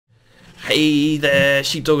Hey there,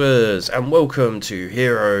 sheepdoggers, and welcome to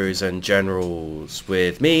Heroes and Generals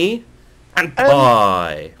with me and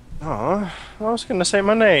Pie. Oh, I was going to say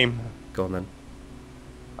my name. Go on then.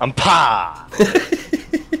 I'm Pie.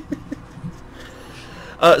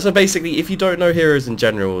 So basically, if you don't know Heroes and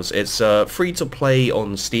Generals, it's free to play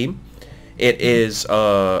on Steam. It is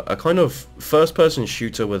a kind of first-person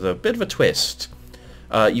shooter with a bit of a twist.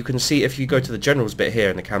 You can see if you go to the Generals bit here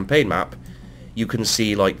in the campaign map, you can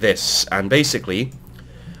see like this, and basically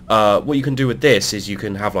what you can do with this is you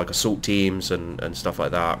can have like assault teams and stuff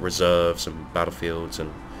like that, reserves and battlefields and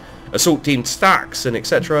assault team stacks and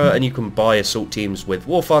etc, and you can buy assault teams with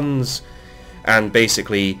war funds, and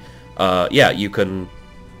basically yeah, you can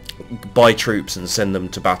buy troops and send them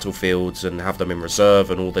to battlefields and have them in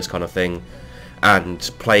reserve and all this kind of thing, and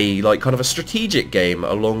play like kind of a strategic game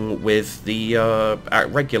along with the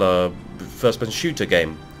regular first-person shooter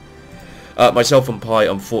game. Myself and Pi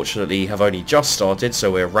unfortunately have only just started,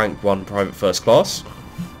 so we're rank 1 private first class.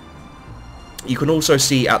 You can also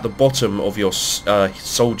see at the bottom of your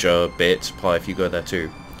soldier bit, Pi, if you go there too.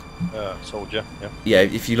 Soldier, yeah. Yeah,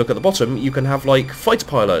 if you look at the bottom, you can have like fighter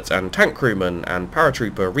pilot and tank crewman and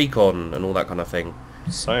paratrooper, recon and all that kind of thing.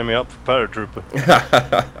 Sign me up for paratrooper.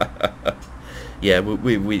 Yeah,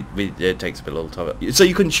 it takes a little time. So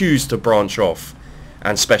you can choose to branch off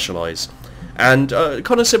and specialise. And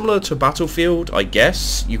kind of similar to Battlefield, I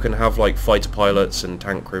guess, you can have like fighter pilots and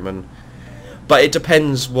tank crewmen. But it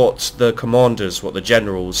depends what the commanders, what the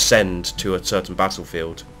generals send to a certain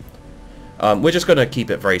battlefield. We're just going to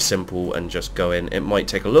keep it very simple and just go in. It might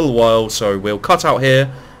take a little while, so we'll cut out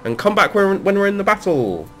here and come back when we're in the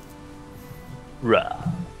battle. Rah.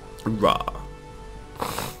 Rah.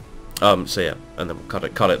 So yeah, and then we'll cut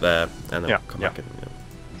it there, and then we'll come back in.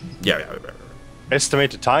 Yeah.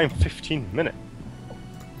 Estimated time 15 minutes.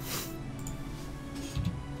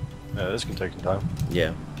 Yeah, this can take some time.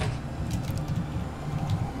 Yeah.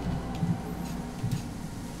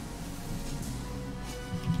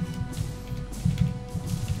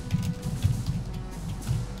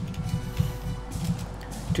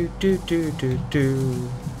 Do.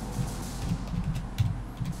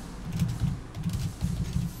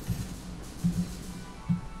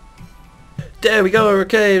 There we go.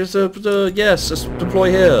 Okay, yes, let's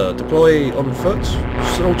deploy here. Deploy on foot.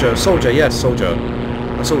 Soldier, yes, soldier.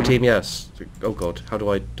 Assault team, yes. Oh god, how do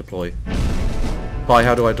I deploy? Hi,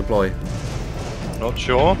 how do I deploy? Not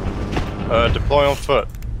sure. Deploy on foot.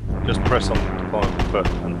 Just press on deploy on foot.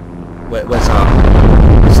 And Where's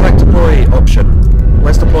that? Select deploy option.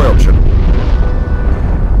 Where's deploy option?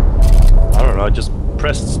 I don't know, I just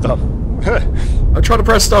pressed stuff. I'm trying to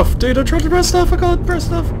press stuff. Dude, I'm trying to press stuff. I can't press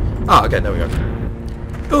stuff. Ah, okay, there we go.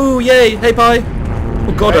 Ooh, yay. Hey, Pi.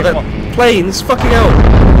 Oh god, are there planes? Fucking hell.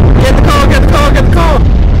 Get the car, get the car, get the car.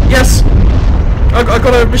 Yes. I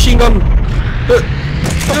got a machine gun.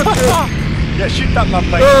 Yeah, shoot that man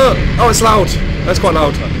plane. Oh, it's loud. That's quite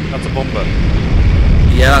loud. That's a bomber.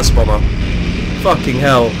 Yeah, that's a bomber. Fucking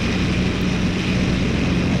hell.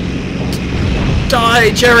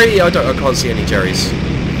 Die, Jerry. I can't see any Jerrys.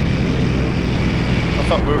 I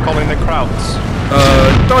thought we were calling the Krauts.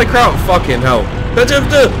 Die Kraut, fucking hell.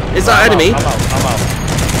 Is that enemy? I'm out.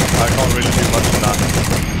 I can't really do much of that.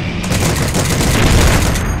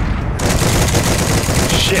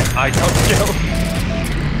 Shit, I got killed.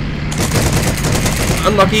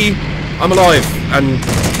 Unlucky. I'm alive and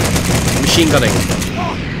machine gunning.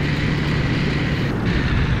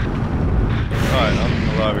 Alright, I'm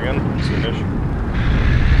alive again. Soonish.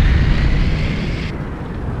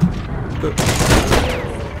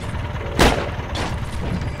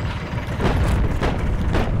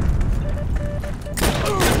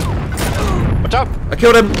 Watch out! I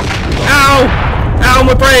killed him! Ow! Ow,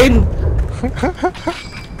 my brain!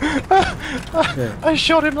 I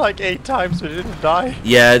shot him like 8 times but he didn't die.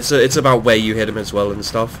 Yeah, it's about where you hit him as well and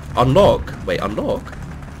stuff. Unlock? Wait, unlock?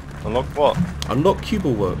 Unlock what? Unlock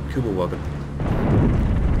Kubelwagen.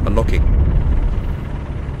 Unlocking.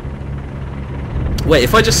 Wait,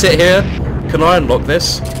 if I just sit here, can I unlock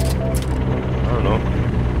this? I don't know.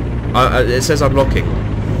 It says unlocking.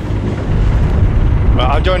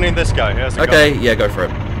 I'm joining this guy. Here's the Okay, gun. yeah, go for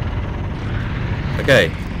it.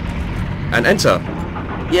 Okay. And enter.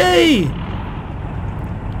 Yay!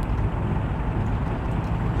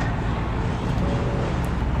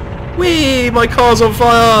 Whee! My car's on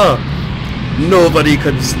fire! Nobody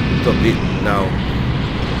can stop me now.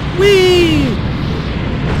 Whee!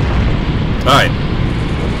 Alright.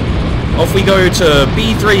 Off we go to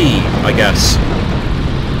B3, I guess.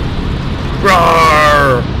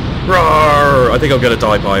 Roar! Roar! I think I'm gonna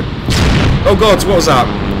die, Pi. Oh god, what was that?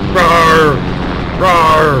 Roar!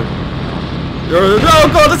 Roar! Oh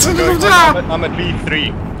god, it's... I'm at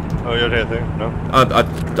B3. Oh, you're here too? No?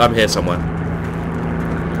 I'm here somewhere.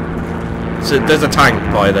 So there's a tank,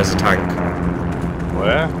 Pi, there's a tank.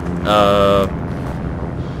 Where?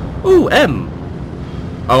 Ooh, M.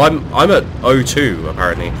 Oh, I'm at O2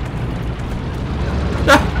 apparently.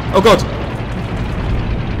 Ah, oh god.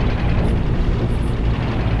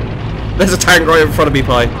 There's a tank right in front of me,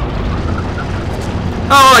 Pi.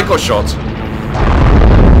 Oh, I got shot.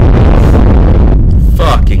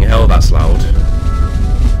 Fucking hell, that's loud.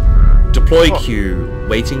 Deploy queue,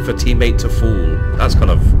 waiting for teammate to fall. That's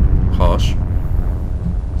kind of harsh.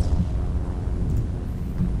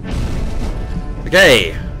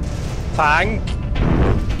 Okay. Tank.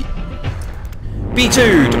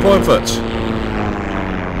 B2, deploy on foot.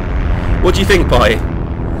 What do you think, Pi?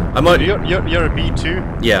 I might. You're a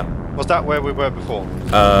B2. Yeah. Was that where we were before?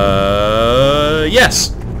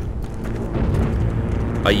 Yes.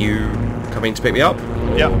 Are you coming to pick me up?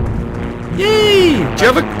 Yeah. Yay! Do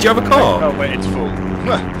you have a car? Oh wait, it's full.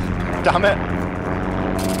 Damn it.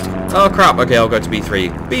 Oh crap, okay, I'll go to B3.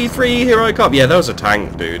 B3, here I come. Yeah, that was a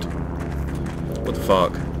tank, dude. What the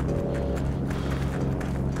fuck?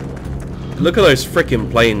 Look at those freaking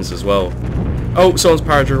planes as well. Oh, someone's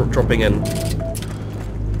dropping in.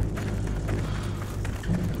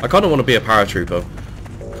 I kind of want to be a paratrooper.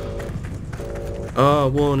 I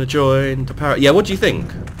want to join the Yeah, what do you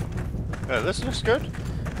think? Yeah, this looks good.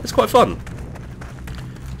 It's quite fun.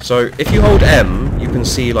 So, if you hold M, you can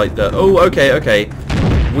see like the... Oh, okay.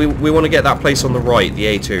 We want to get that place on the right, the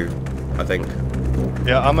A2, I think.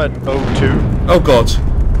 Yeah, I'm at O2. Oh god.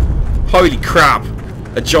 Holy crap.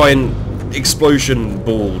 A giant explosion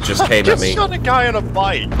ball just came at me. I just shot a guy on a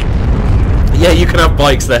bike. Yeah, you can have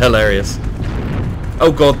bikes, they're hilarious.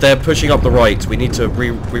 Oh god, they're pushing up the right. We need to... We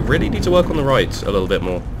really need to work on the right a little bit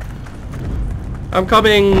more. I'm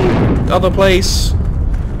coming! Other place.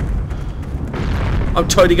 I'm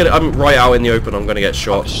totally gonna... I'm right out in the open, I'm gonna get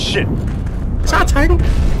shot. Oh, shit! Is that a tank?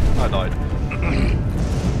 I died.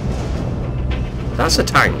 That's a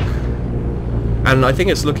tank. And I think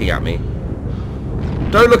it's looking at me.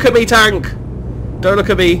 Don't look at me, tank! Don't look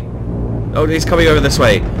at me. Oh, he's coming over this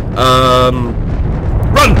way. Run!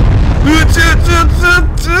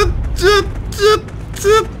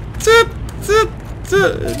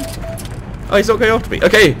 Oh, he's not going after me.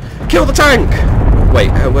 Okay, kill the tank!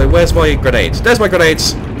 Wait, where's my grenade? There's my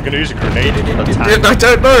grenades! I'm gonna use a grenade in the tank. I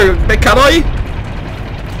don't know! Can I?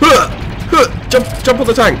 Jump on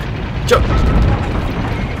the tank! Jump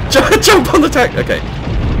on the tank! Okay.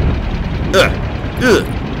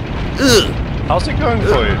 How's it going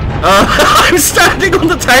for you? I'm standing on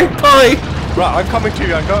the tank, Pi! Right, I'm coming to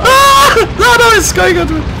you, I'm going... Ah! No, it's going on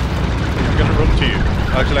to me! I'm gonna run to you.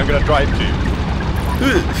 Actually, I'm gonna drive to you.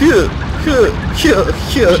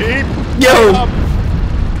 Sheep! Yo!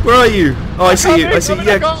 Where are you? Oh, I see you, I see you.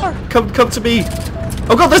 Yeah, come to me.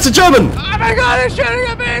 Oh god, there's a German! Oh my god, they're shooting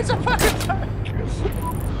at me! It's a fucking tank!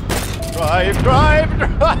 Drive!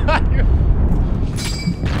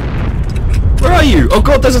 Where are you? Oh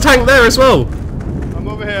god, there's a tank there as well! I'm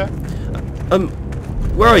over here.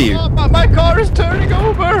 Where are you? Oh, my car is turning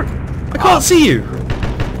over! I can't see you!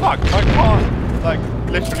 Fuck, my car, like,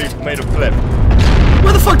 literally made a flip.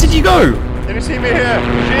 Where the fuck did you go? Can you see me here?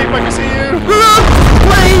 Jeep, I can see you!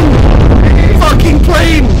 Plane! Fucking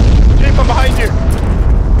plane! Jeep, I'm behind you!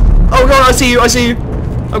 Oh god, I see you!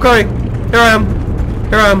 I'm coming! Here I am!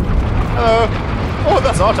 Hello! Oh,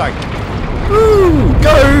 that's our tank! Woo!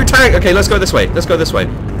 Go, tank! Okay, let's go this way.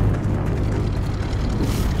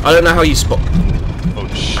 I don't know how you spot... Oh,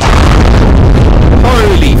 shit.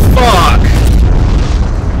 Holy fuck!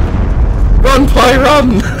 Run, Pi,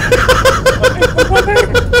 run!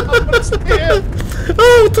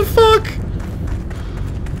 Oh, what the fuck?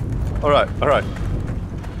 Alright.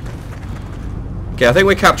 Okay, I think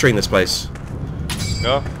we're capturing this place.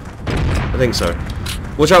 No? I think so.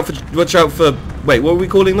 Watch out for... Wait, what are we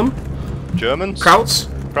calling them? Germans? Krauts?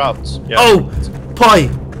 Krauts, yeah. Oh! Pi,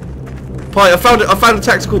 I found a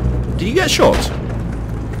tactical... Did you get shot?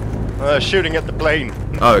 Shooting at the plane.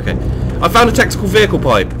 Oh, okay. I found a tactical vehicle,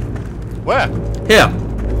 Pi. Where? Here.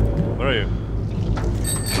 Where are you?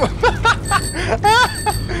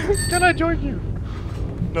 Can I join you?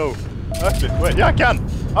 No. Actually, wait, yeah, I can.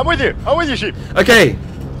 I'm with you, Sheep. Okay.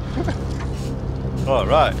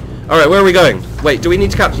 Alright. Alright, where are we going? Wait, do we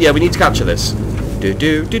need to capture... Yeah, we need to capture this. I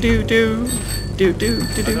don't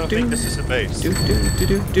think this is a base. Is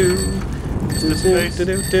this a base?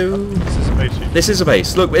 This is a base, Sheep. This is a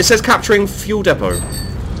base. Look, it says capturing fuel depot.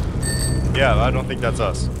 Yeah, I don't think that's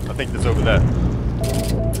us. I think that's over there.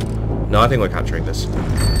 No, I think we're capturing this.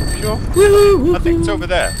 Sure? Woohoo! I think it's over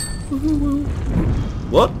there.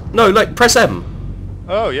 What? No, like press M.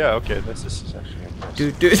 Oh yeah, okay. This is actually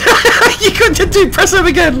impressive. Do. You couldn't do press M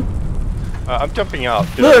again. I'm jumping out.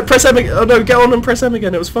 No, press M. Oh no, get on and press M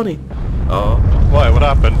again. It was funny. Oh. Why? What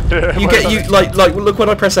happened? Like look when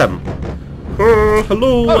I press M.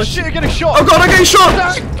 Hello. Oh shit! You're getting shot. Oh god, I'm getting shot.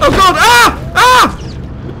 Oh god. Ah!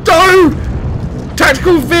 No!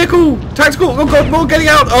 Tactical vehicle. Tactical. Oh god, more getting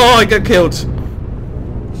out. Oh, I get killed.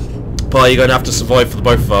 Pi, you're gonna have to survive for the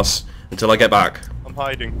both of us until I get back. I'm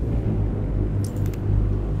hiding.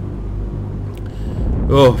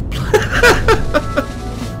 Oh.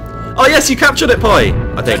 Oh yes, you captured it, Pi.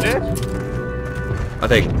 I think. I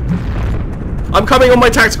think. I'm coming on my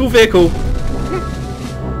tactical vehicle.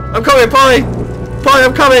 I'm coming, Pi. Pi,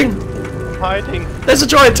 I'm coming. I'm hiding. There's a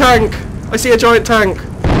giant tank. I see a giant tank.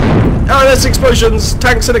 Oh, there's explosions.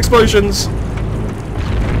 Tanks and explosions.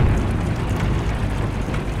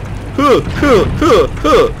 Oh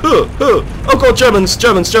god, Germans.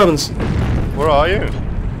 Where are you?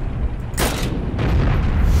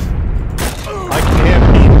 I can hear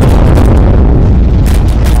people.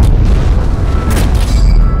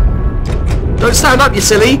 Don't stand up, you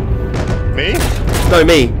silly. Me? No,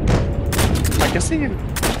 me. I can see you.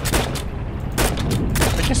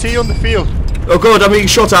 I can see you on the field. Oh god, I'm being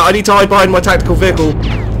shot at. I need to hide behind my tactical vehicle.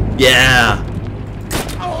 Yeah.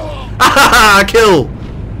 Ah, kill.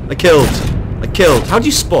 I killed. How do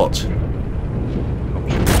you spot?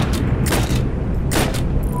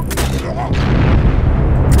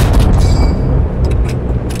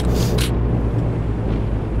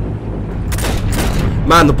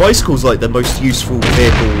 Man, the bicycle's like the most useful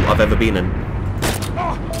vehicle I've ever been in.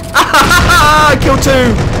 I killed 2!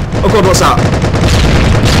 Oh god, what's that?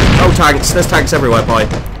 Oh, tanks. There's tanks everywhere, Pi.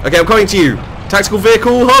 Okay, I'm coming to you. Tactical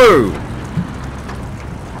vehicle, ho!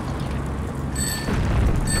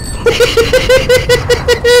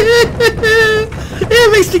 It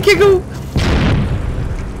makes me giggle.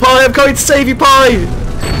 Pi, I'm coming to save you, Pi!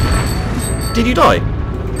 Did you die?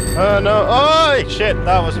 No. Oh, shit.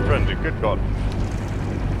 That was a friendly. Good god.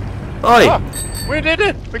 Pi! Ah, we did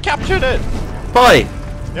it! We captured it! Pi!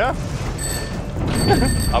 Yeah?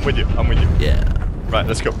 I'm with you. Yeah. Right,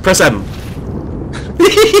 let's go. Press M.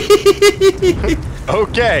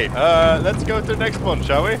 Okay, let's go to the next one,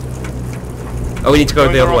 shall we? Oh, we need to go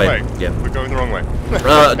the other way. Yeah. We're going the wrong way.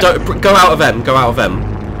 Don't go out of M.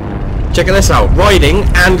 Check this out. Riding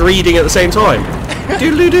and reading at the same time.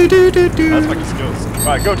 Do-do-do-do-do-do. That's like skills.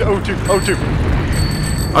 Right, go to O2.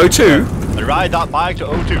 O2? And ride that bike to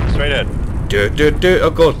O2, straight ahead. Do. Oh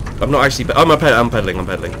god, I'm not actually. I'm pedaling.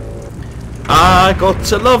 I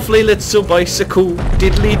got a lovely little bicycle,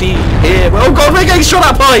 diddly dee here. Oh god, we're getting shot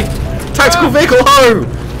at by tactical vehicle. Ho!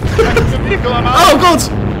 Oh god!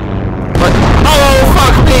 Oh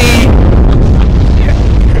fuck me!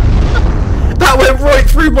 That went right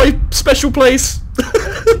through my special place.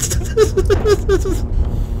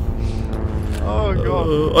 Oh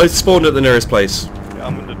god. I spawned at the nearest place. Yeah,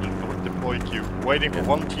 I'm in the deploy queue, waiting for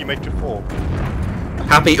one teammate to fall.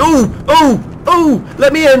 Happy. Oh!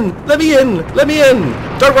 Let me in!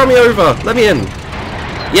 Don't run me over! Let me in!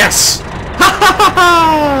 Yes! Ha ha ha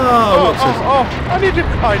ha! I need to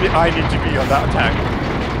be on that tank.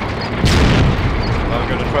 I'm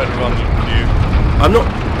gonna try to run into you. I'm not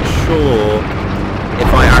sure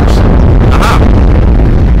if I actually... Aha!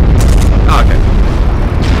 Ah, okay.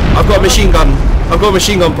 I've got a machine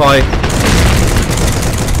gun. Pi.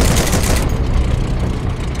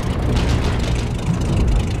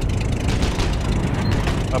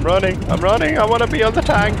 I'm running, I wanna be on the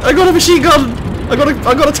tank. I got a machine gun! I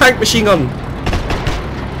got a tank machine gun.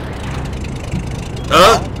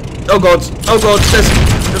 Oh god, there's...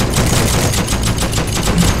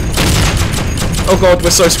 Oh god, we're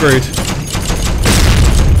so screwed.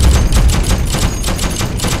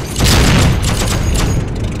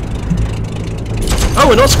 Oh,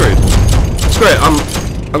 we're not screwed. Screw it,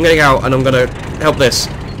 I'm getting out and I'm gonna help this.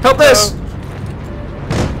 Help this!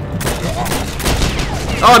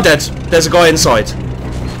 Oh, I'm dead. There's a guy inside.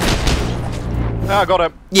 Ah, I got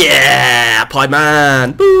him. Yeah, Pi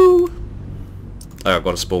man. Boo! Oh, I've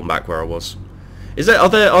got to spawn back where I was. Are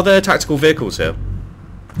there tactical vehicles here?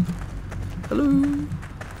 Hello,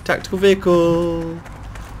 tactical vehicle.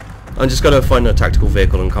 I'm just gonna find a tactical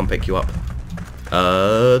vehicle and come pick you up.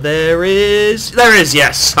 There is.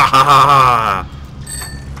 Yes. Ha ha ha ha.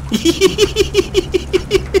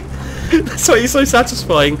 That's why you're so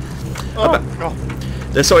satisfying. Oh god.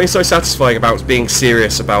 There's something so satisfying about being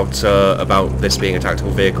serious about this being a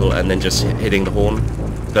tactical vehicle and then just hitting the horn,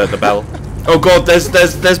 the bell. Oh god, there's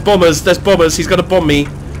bombers. He's gonna bomb me.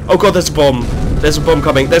 Oh god, there's a bomb. There's a bomb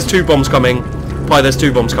coming. There's 2 bombs coming. Pi, there's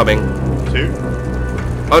 2 bombs coming. 2?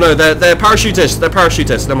 Oh no, they're parachutists. They're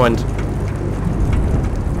parachutists. Never mind.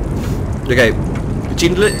 Okay. Do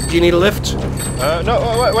you need a lift?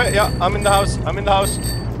 No, wait, yeah, I'm in the house. Climbing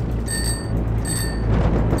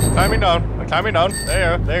down.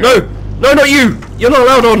 There you go. No, not you! You're not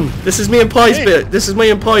allowed on! This is me and Pi's bit. This is me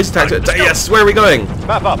and Pi's tactic. Yes, where are we going?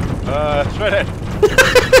 Map up. Straight ahead.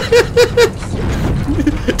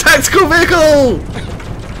 Tactical vehicle!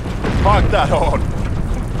 Park that on.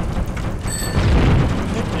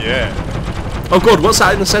 Yeah. Oh god, what's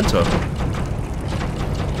that in the centre?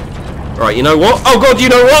 Right, you know what? Oh god, you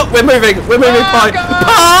know what? We're moving, Pi!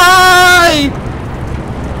 Pi!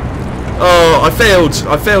 Oh, I failed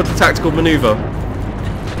the tactical manoeuvre.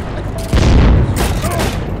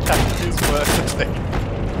 That is worse, I think.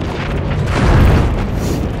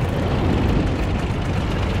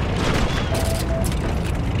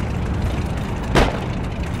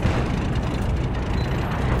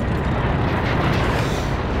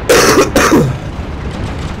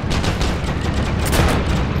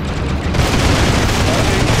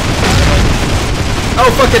 Oh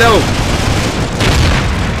fucking hell!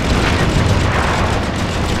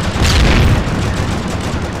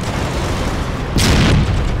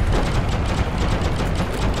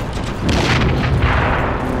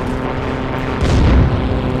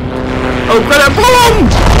 Oh, grenade bomb!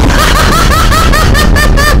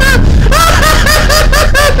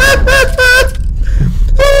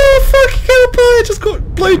 Oh fucking hell, boy! I just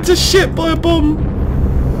got blown to shit by a bomb.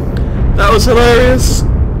 That was hilarious.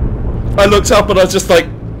 I looked up and I was just like,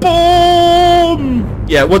 boom!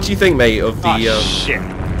 Yeah, what do you think, mate, of the? Shit.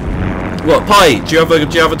 What, Pi? Do you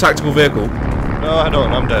have a tactical vehicle? No, I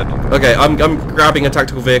don't. I'm dead. Okay, I'm grabbing a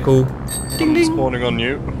tactical vehicle. Ding ding. Spawning on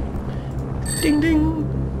you. Ding ding.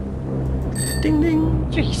 Ding ding.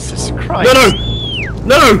 Jesus Christ.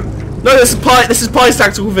 No! This is Pi's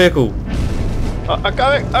tactical vehicle. I'm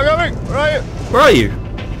coming. Right. Where are you?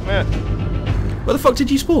 Yeah. Where the fuck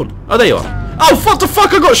did you spawn? Oh, there you are. Oh, what the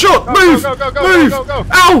fuck! I got shot! Move! Move! Go.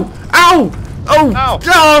 Ow! Oh! Ow.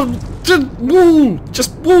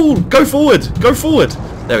 Just wall! Go forward!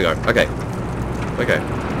 There we go. Okay.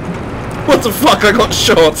 What the fuck? I got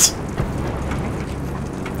shot!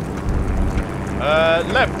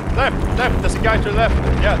 Left. There's a guy to the left.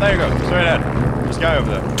 Yeah, there you go. Straight ahead. There's a guy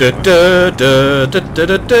over there.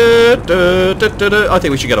 I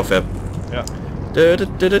think we should get off here. Yeah.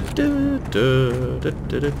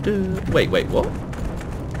 Wait, what?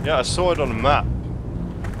 Yeah, I saw it on the map.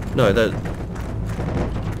 No, there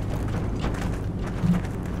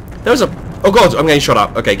was a... Oh god, I'm getting shot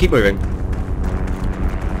up. Okay, keep moving.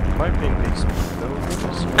 Climbing these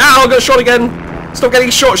buildings. Ow, I got shot again! Stop getting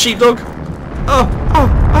shot, sheepdog! Oh!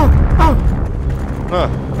 No,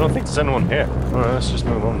 I don't think there's anyone here. Alright, let's just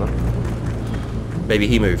move on then. Maybe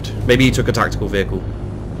he moved. Maybe he took a tactical vehicle.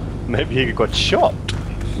 Maybe he got shot.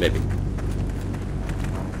 Maybe.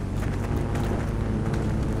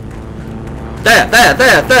 There!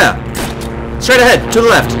 Straight ahead, to the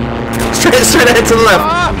left! Straight ahead to the left!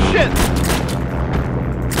 Ah, shit!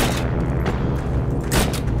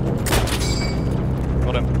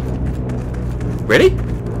 Got him. Really?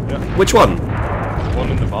 Yeah. Which one? One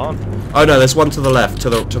in the barn. Oh no, there's one to the left, to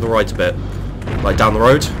the right a bit. Like down the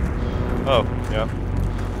road. Oh, yeah.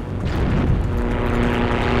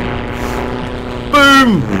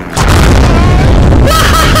 Boom!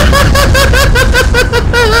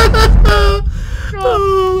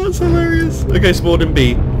 Oh, that's hilarious. Okay, spawn in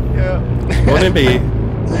B. Yeah. Spawn in B.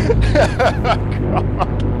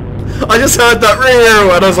 I just heard that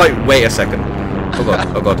real and I was like, wait a second.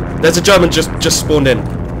 Oh god. There's a German just spawned in.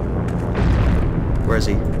 Where is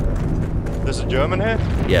he? There's a German here?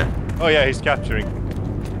 Yeah. Oh yeah, he's capturing.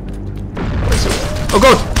 Oh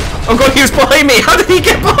god, he was behind me! How did he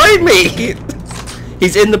get behind me?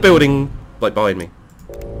 He's in the building, like behind me.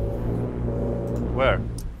 Where?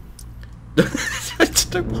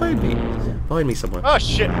 Just don't behind me. Behind me somewhere. Oh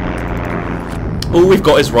shit! All we've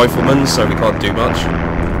got is riflemen, so we can't do much.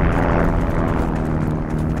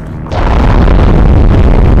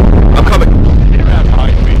 I'm coming. He ran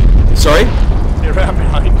behind me. Sorry? He ran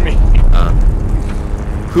behind me.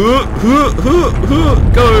 Go.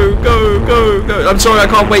 I'm sorry, I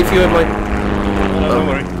can't wait for you in my... Don't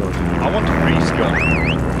worry. I want to freeze gun.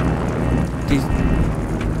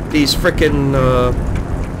 These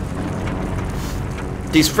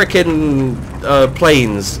frickin'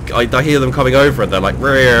 planes, I hear them coming over and they're like,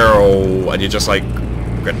 and you're just like,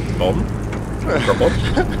 get bomb? Drop bomb?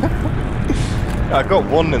 I got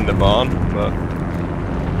one in the barn, but...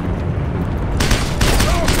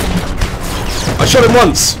 I shot him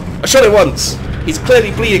once! He's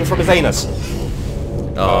clearly bleeding from his anus.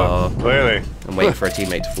 clearly. I'm waiting for a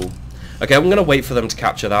teammate to fall. Okay, I'm gonna wait for them to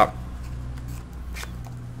capture that.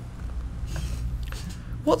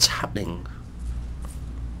 What's happening?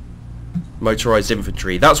 Motorized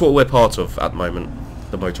infantry. That's what we're part of at the moment.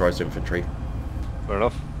 The motorized infantry. Fair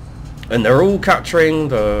enough. And they're all capturing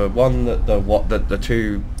the one that the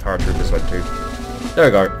two paratroopers went to. There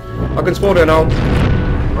we go. I can spawn it now.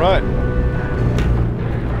 Right.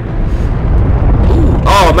 Ooh.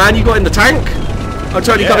 Oh man, you got in the tank? I'm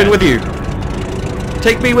totally coming with you.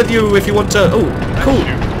 Take me with you if you want to. Oh, cool.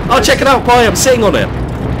 Oh, check it out, Pi. I'm sitting on it.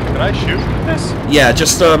 Can I shoot this? Yeah,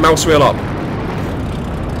 just mouse wheel up.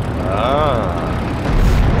 Ah.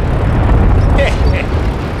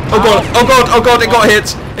 Oh god, oh god, oh god, it got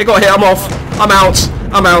hit. It got hit, I'm off. I'm out.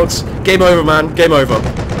 I'm out. Game over, man. Game over.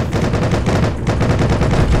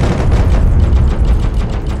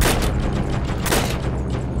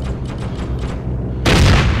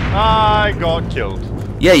 I got killed.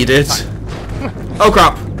 Yeah, you did. Oh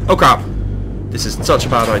crap. Oh crap. This is such a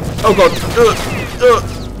bad idea. Oh god. Oh.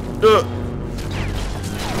 Oh.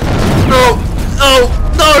 No.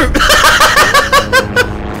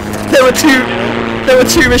 There were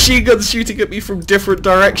two machine guns shooting at me from different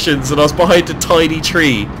directions, and I was behind a tiny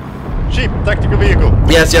tree. Sheep, tactical vehicle.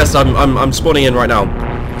 Yes, yes, I'm spawning in right now.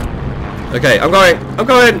 Okay, I'm going.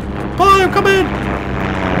 Bye, I'm coming.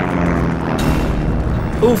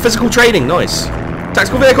 Oh, physical training, nice.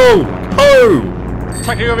 Tactical vehicle. Oh.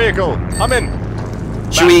 Tactical vehicle. I'm in.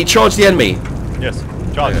 Should we charge the enemy? Yes.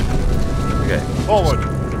 Charge. Okay. Forward.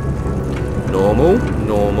 Normal.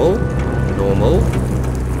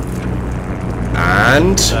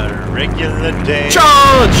 And A regular day.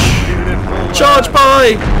 charge! Charge,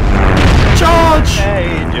 bye! Charge!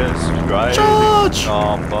 Hey, just drive. Charge!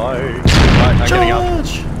 On by. Right, I'm getting out.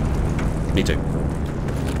 Charge! Me too.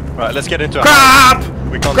 Right, let's get into it. Crap!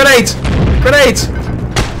 We can't. Grenade! Grenade!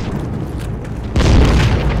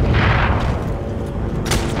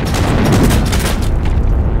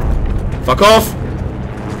 Fuck off!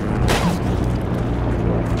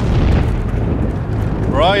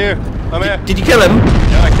 Where are you? I'm here. Did you kill him?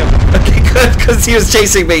 Yeah, I killed him. Okay, good, because he was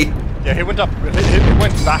chasing me. Yeah, he went up. It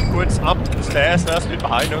went backwards up the stairs, and I stood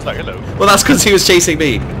behind. I was like, hello. Well, that's because he was chasing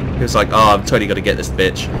me. He was like, oh, I'm totally gonna get this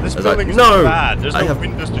bitch. This I was building like, is no! bad. There's I no have...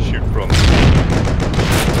 windows to shoot from.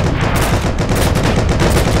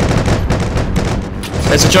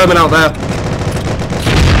 There's a German out there.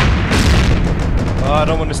 Oh, I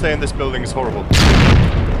don't want to stay in this building. It's horrible.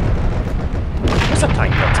 There's a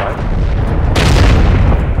tank outside.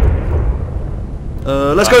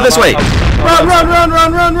 Let's go this way. Run!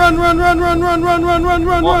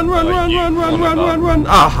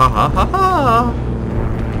 Ah ha ha ha ha!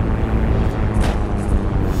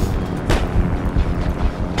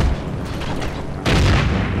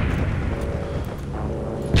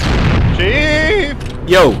 Chief!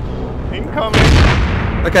 Yo. Incoming!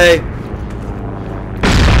 Okay.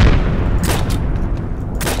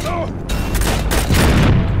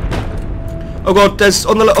 Oh god, there's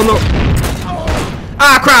on the.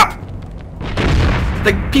 Ah crap!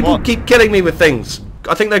 People keep killing me with things.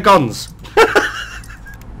 I think they're guns.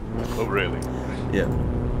 Oh really? Yeah.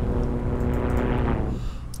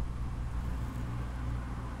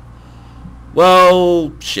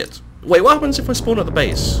 Well, shit. Wait, what happens if I spawn at the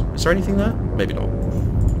base? Is there anything there? Maybe not.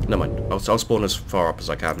 Never mind. I'll spawn as far up as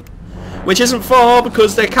I can. Which isn't far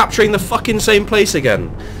because they're capturing the fucking same place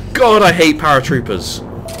again. God, I hate paratroopers.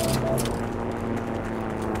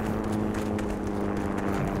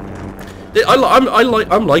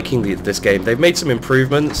 I'm liking this game. They've made some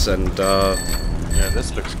improvements and yeah,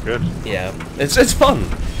 this looks good. yeah, it's fun.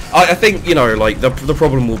 I think, you know, like the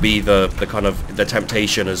problem will be the kind of the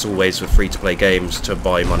temptation as always with free-to-play games to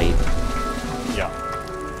buy money. Yeah.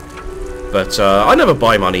 But I never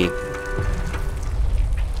buy money.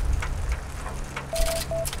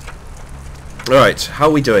 Alright, how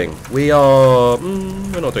are we doing? We are...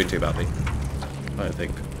 we're not doing too badly. I don't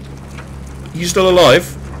think. You still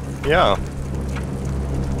alive? Yeah.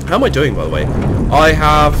 How am I doing, by the way? I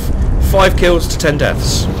have 5 kills to 10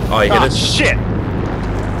 deaths. I hit it. Shit!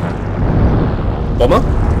 Bomber?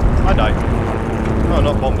 I died. No,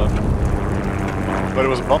 not bomber. But it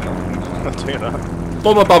was a bomber. I'll tell you that.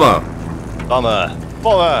 Bomber. Bomber! Bomber!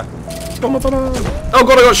 Oh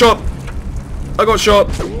god, I got shot! I got shot!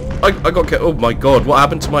 I got killed. Oh my god, what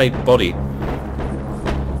happened to my body?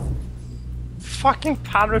 Fucking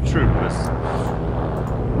paratroopers.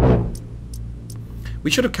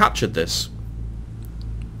 We should have captured this.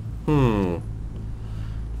 Oh,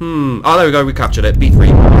 there we go, we captured it.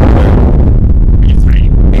 B3.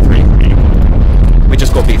 B3. We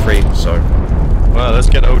just got B3, so... Well, let's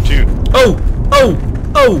get O2. Oh!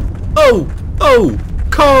 Oh! Oh!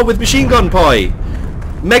 Car with machine gun pie!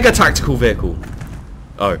 Mega tactical vehicle.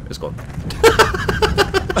 Oh, it's gone.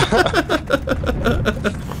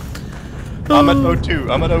 I'm at O2.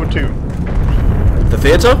 I'm at O2. The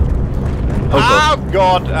theatre? Oh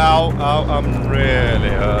god! Ow! Ow! I'm really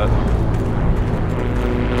hurt.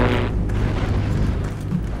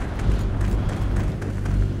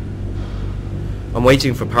 I'm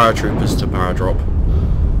waiting for paratroopers to paradrop.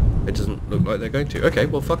 It doesn't look like they're going to. Okay,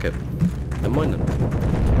 well fuck it. Never mind them.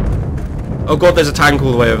 Oh god, there's a tank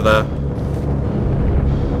all the way over there.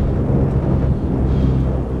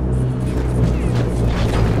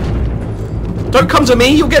 Don't come to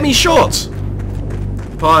me, you'll get me shot!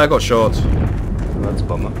 Pie, I got shot. That's a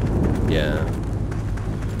bummer. Yeah.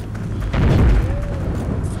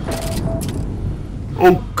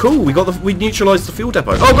 Oh, cool, we neutralized the fuel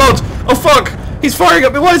depot. Oh god! Oh fuck! He's firing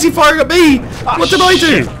at me! Why is he firing at me? What did I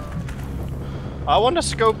do? I want a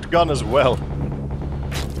scoped gun as well.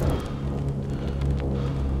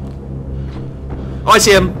 I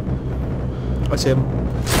see him. I see him.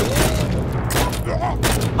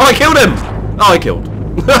 Oh, I killed him! Oh, I killed.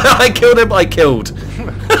 I killed him, I killed.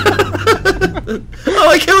 Oh,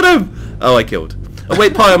 I killed him! Oh, I killed. Oh,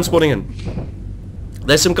 wait, Pie, I'm spawning in.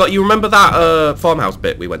 There's some guy. You remember that farmhouse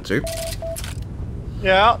bit we went to?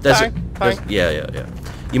 Yeah, tank. Yeah.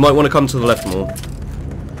 You might want to come to the left more.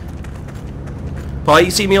 Pie,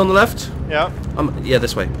 you see me on the left? Yeah. Yeah,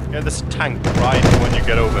 this way. Yeah, there's a tank right when you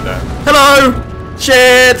get over there. Hello!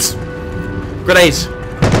 Shit! Grenade.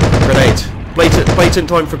 Grenade. Blatant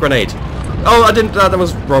time for grenade. Oh, I didn't. That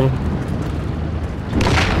was wrong.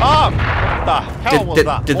 Ah! What the hell was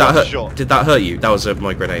that? Did that hurt? Shot? Did that hurt you? That was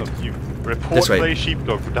my grenade. Oh, you report play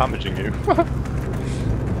sheepdog for damaging you.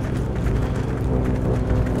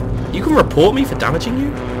 You can report me for damaging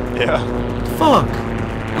you? Yeah. Fuck.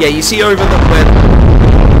 Yeah, you see over the where?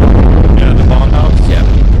 Yeah, the farmhouse. Yeah.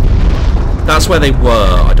 That's where they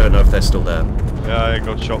were. I don't know if they're still there. Yeah, I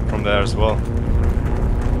got shot from there as well.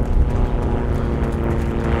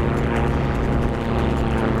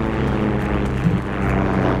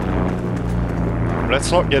 Let's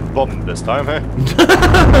not get bombed this time, hey?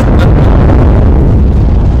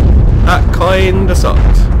 That kinda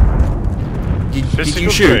sucked. Did you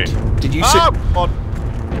shoot? Trade. Did you shoot?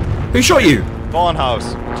 Who shot you?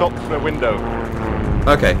 Barnhouse, top of the window.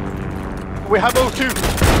 Okay. We have O2.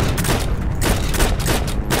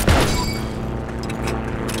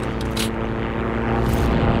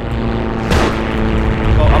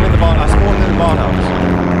 Oh, I'm in the barn. I spawned in the barnhouse.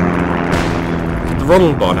 The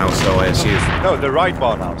wrong barnhouse, though, I assume. No, the right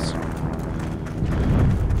barnhouse.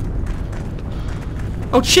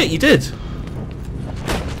 Oh shit, you did.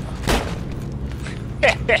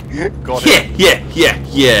 Got it.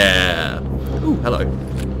 Yeah. Ooh, hello.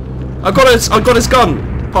 I got his gun.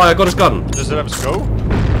 Hi, I got his gun. Does it have a scope?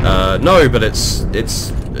 No, but it's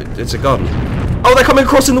a gun. Oh, they're coming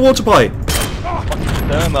across in the water pipe.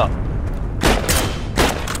 Damn up.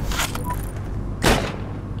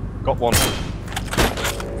 Got one.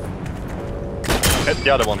 Hit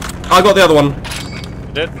the other one. I got the other one.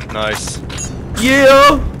 You did? Nice.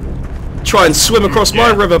 Yeah. Try and swim across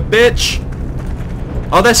my river, bitch.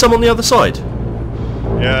 Are there some on the other side?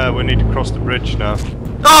 Yeah, we need to cross the bridge now.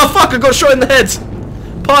 Oh fuck! I got shot in the head.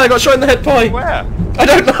 Pie, I got shot in the head. Pie. Where? I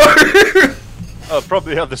don't know. Oh,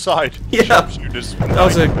 probably the other side. Yeah. Sharpshooters. That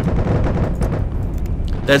was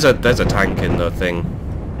There's a tank in the thing.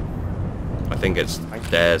 I think it's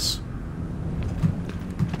theirs.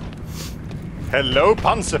 Hello,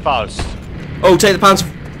 Panzerfaust. Oh, take the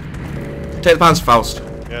Panzerfaust.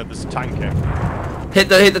 Yeah, there's a tank here. Hit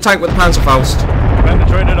the tank with the Panzerfaust.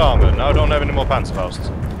 Penetrated armor. Now I don't have any more Panzerfausts.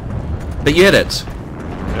 But you hit it.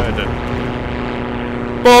 Yeah, I did.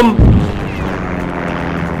 Bomb.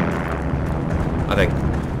 I think.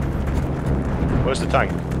 Where's the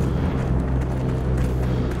tank?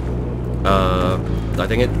 I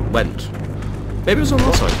think it went. Maybe it was on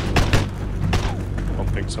that side. I don't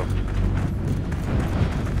think so.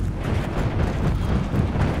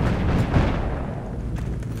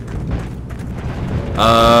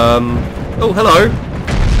 Oh, hello.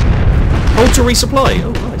 Hold to resupply.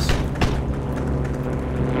 Oh, nice.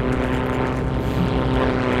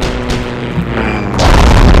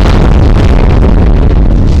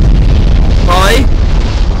 Hi.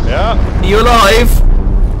 Yeah. Are you alive?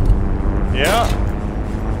 Yeah.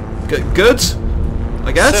 Good.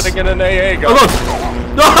 I guess. Sitting in an AA gun. Oh god.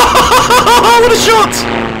 What a shot!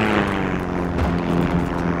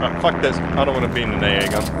 Oh, fuck this. I don't want to be in an AA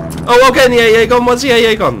gun. Oh, I'll get in the AA gun. What's the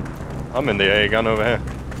AA gun? I'm in the AA gun over here.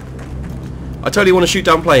 I totally want to shoot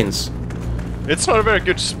down planes. It's not a very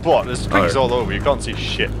good spot. There's twigs all over. You can't see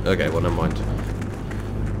shit. Okay, well, never mind.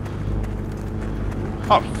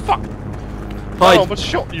 Oh, fuck. Hide. I almost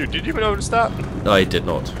shot you. Did you even notice that? I did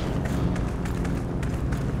not.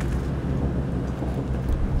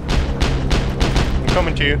 I'm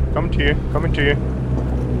coming to you. Coming to you. Coming to you.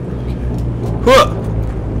 Huh.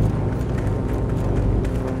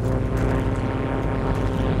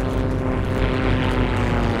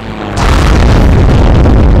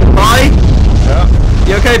 Pie? Yeah.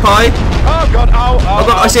 You okay, Pie? Oh god, ow, ow, Oh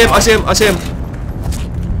god, ow, I see him, ow. I see him, I see him.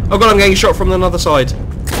 Oh god, I'm getting shot from another side.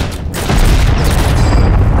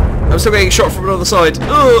 I'm still getting shot from another side.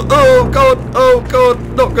 Oh, oh god, not good,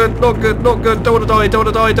 not good, not good. Don't want to die, don't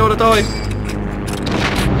want to die, don't want to die.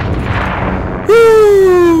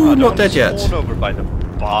 Woo, not dead yet. Spawned over by the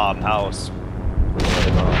farmhouse.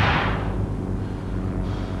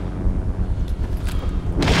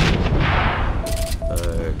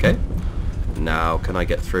 Okay. Now, can I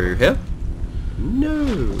get through here?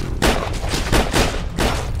 No.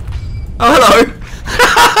 Oh, hello.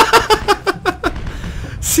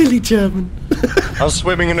 Silly German. I'm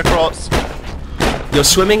swimming in across. You're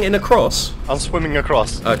swimming in a cross? I'm swimming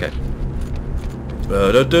across. Okay.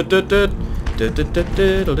 Well,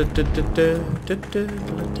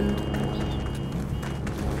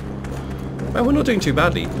 we're not doing too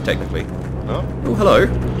badly, technically. Huh? Oh, hello.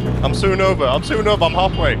 I'm soon over. I'm soon over. I'm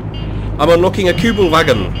halfway. I'm unlocking a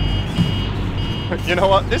Kubelwagen. You know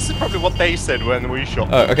what? This is probably what they said when we shot.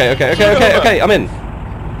 Oh, okay, I'm in.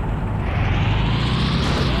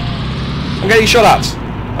 I'm getting shot at.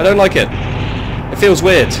 I don't like it. It feels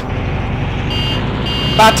weird.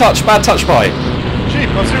 Bad touch, Pie. Chief,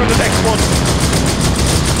 I'm doing the next one.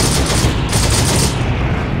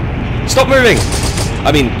 Stop moving!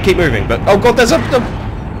 I mean, keep moving, but... Oh god, there's a...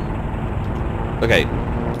 Okay.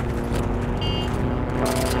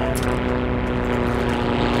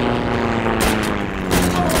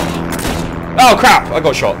 Oh crap! I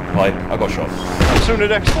got shot. Pie. I got shot. I'm soon the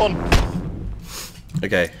next one.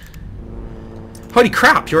 Okay. Holy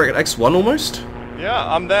crap, you're at X1 almost? Yeah,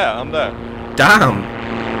 I'm there. I'm there. Damn.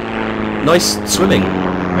 Nice swimming.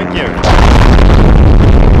 Thank you.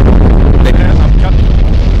 Hey. Yeah, I'm cut.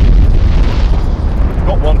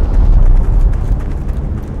 Got one.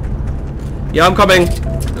 Yeah, I'm coming.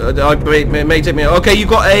 Mate, hit me. Okay, you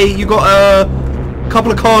got a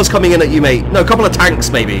couple of cars coming in at you, mate. No, a couple of tanks,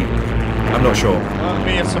 maybe. I'm not sure.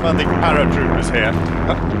 Me and some other paratroopers here.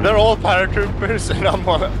 They're all paratroopers, and I'm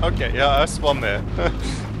one. Okay, yeah, I swam there.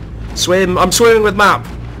 Swim. I'm swimming with map.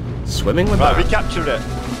 Swimming with Right, map. we captured it.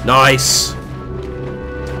 Nice.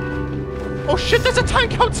 Oh shit! There's a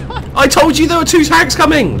tank outside. I told you there were 2 tanks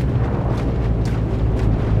coming.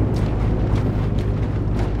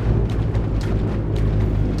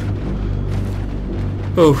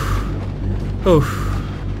 Oh. Oh.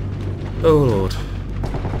 Oh lord.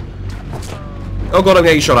 Oh god, I'm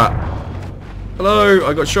getting shot at. Hello,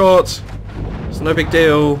 I got shot. It's no big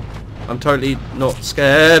deal. I'm totally not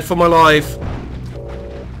scared for my life.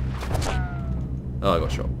 Oh, I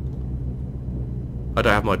got shot. I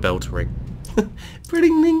don't have my bell to ring.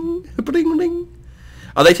 Bring, bring, ring.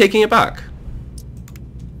 Are they taking it back?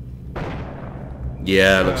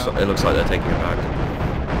 Yeah, it looks like they're taking it back.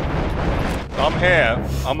 I'm here.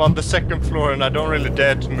 I'm on the 2nd floor, and I don't really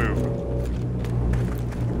dare to move.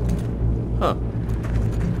 Huh.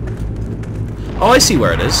 Oh, I see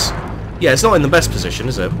where it is. Yeah, it's not in the best position,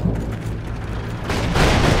 is it?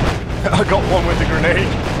 I got one with a grenade,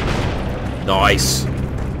 Nice.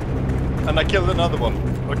 and I killed another one.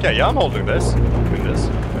 Okay, yeah, I'm holding this. Doing this.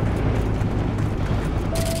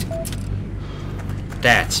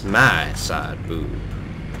 That's my side boob.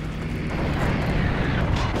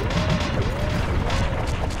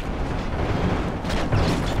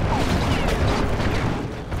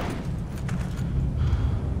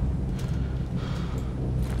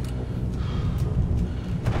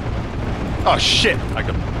 Oh shit! I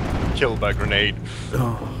got killed by a grenade.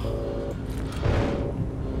 Oh.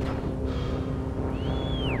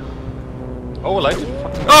 Oh, well, I did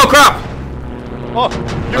fucking... Oh crap! Oh,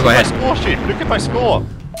 look at my ahead. score sheet. Look at my score.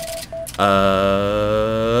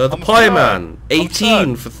 The I'm Pie third. Man, 18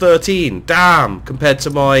 I'm for 13. Damn, compared to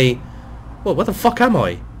my... Well, where the fuck am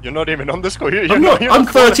I? You're not even on the score. You're I'm not. you're I'm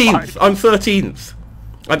not qualified. 13th. I'm 13th.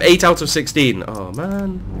 I'm 8 out of 16. Oh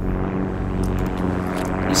man,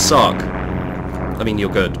 you suck. I mean,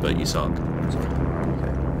 you're good, but you suck. Sorry.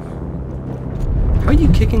 Okay. How are you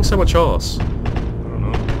kicking so much ass? I don't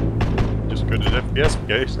know. Just good at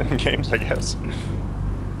FPS games, I guess.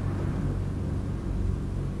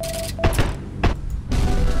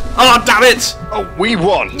 Oh damn it! Oh, we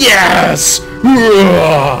won! Yes!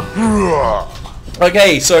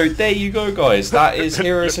 Okay, so there you go, guys. That is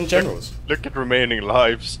Heroes and Generals. Look at remaining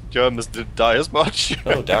lives. Germans didn't die as much.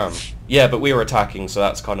 Oh, damn. Yeah, but we were attacking, so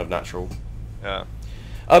that's kind of natural. Yeah.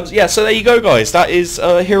 Yeah, so there you go, guys. That is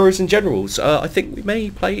Heroes and Generals. I think we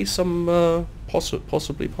may play some,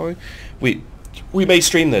 possibly play. We may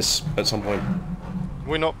stream this at some point.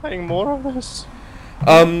 We're not playing more of this.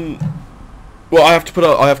 Well, I have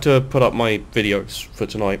to put up my videos for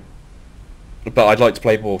tonight, but I'd like to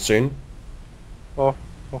play more soon. Oh,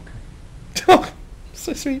 okay.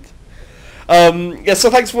 So sweet. Yeah, so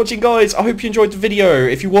thanks for watching, guys. I hope you enjoyed the video.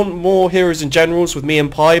 If you want more Heroes and Generals with me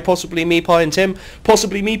and Pi, possibly me, Pi and Tim,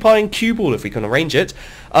 possibly me, Pi and Cuball if we can arrange it,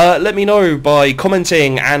 let me know by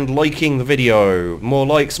commenting and liking the video. More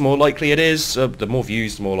likes, more likely it is. The more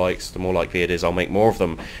views, the more likes, the more likely it is I'll make more of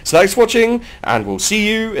them. So thanks for watching, and we'll see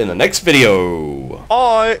you in the next video.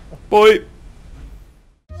 Bye! Bye!